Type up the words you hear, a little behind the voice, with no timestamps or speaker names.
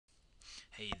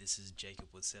Hey, this is Jacob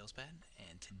with SalesPad,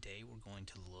 and today we're going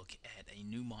to look at a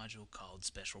new module called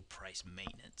Special Price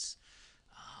Maintenance.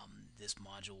 This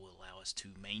module will allow us to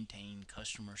maintain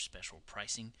customer special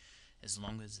pricing as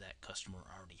long as that customer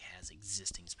already has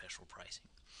existing special pricing.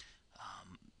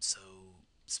 So,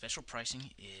 special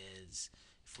pricing is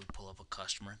if we pull up a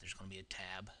customer, there's going to be a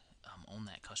tab on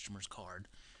that customer's card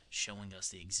showing us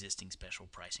the existing special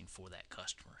pricing for that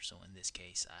customer. So, in this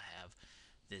case, I have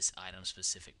this item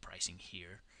specific pricing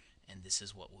here, and this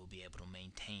is what we'll be able to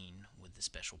maintain with the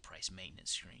special price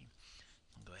maintenance screen.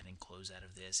 I'll go ahead and close out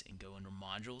of this and go under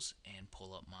modules and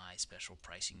pull up my special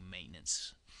pricing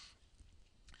maintenance.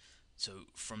 So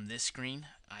from this screen,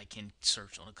 I can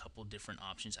search on a couple different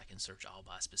options. I can search all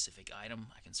by specific item.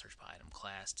 I can search by item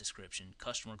class, description,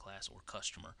 customer class, or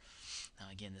customer. Now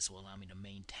again, this will allow me to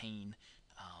maintain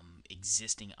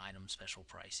existing item special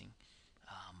pricing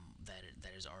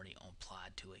that is already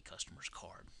applied to a customer's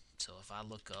card. So if I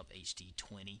look up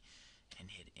HD20 and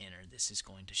hit enter, this is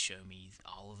going to show me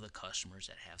all of the customers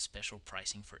that have special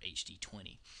pricing for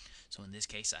HD20. So in this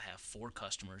case, I have 4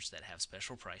 customers that have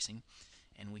special pricing,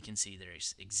 and we can see their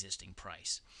existing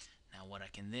price. Now what I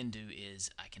can then do is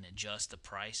I can adjust the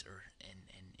price and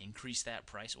increase that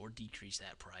price or decrease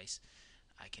that price.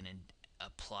 I can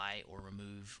apply or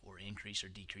remove or increase or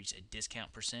decrease a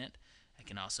discount percent. I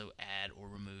can also add or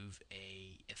remove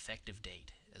a effective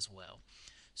date as well.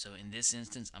 So in this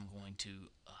instance, I'm going to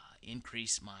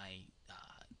increase my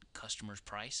customer's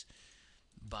price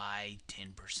by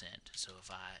 10%. So if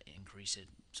I increase it,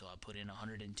 so I put in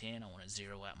 110, I want to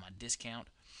zero out my discount.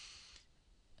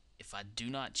 If I do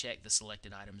not check the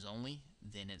selected items only,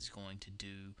 then it's going to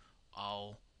do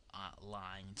all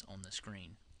lines on the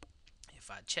screen.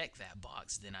 If I check that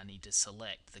box, then I need to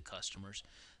select the customers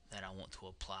that I want to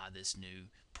apply this new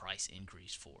price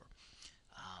increase for.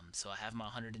 So I have my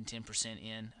 110%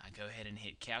 in. I go ahead and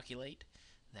hit calculate.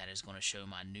 That is going to show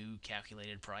my new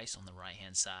calculated price on the right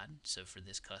hand side. So for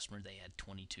this customer, they had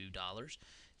 $22. If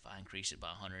I increase it by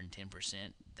 110%,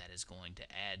 that is going to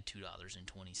add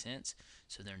 $2.20.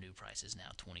 So their new price is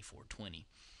now $24.20.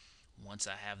 Once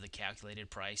I have the calculated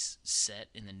price set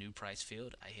in the new price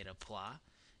field, I hit apply,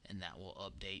 and that will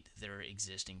update their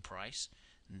existing price.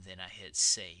 And then I hit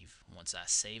save. Once I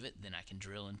save it, then I can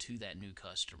drill into that new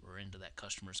customer, into that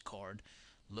customer's card,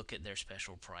 look at their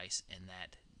special price, and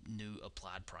that new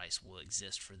applied price will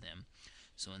exist for them.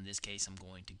 So in this case, I'm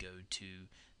going to go to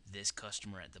this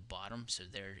customer at the bottom, so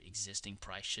their existing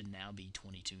price should now be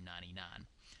 $22.99.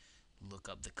 Look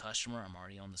up the customer. I'm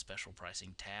already on the special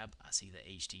pricing tab. I see the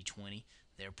HD20.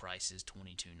 Their price is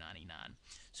 $22.99.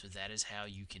 So that is how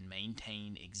you can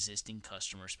maintain existing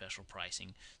customer special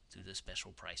pricing through the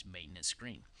special price maintenance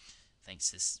screen.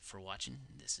 Thanks for watching.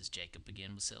 This is Jacob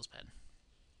again with SalesPad.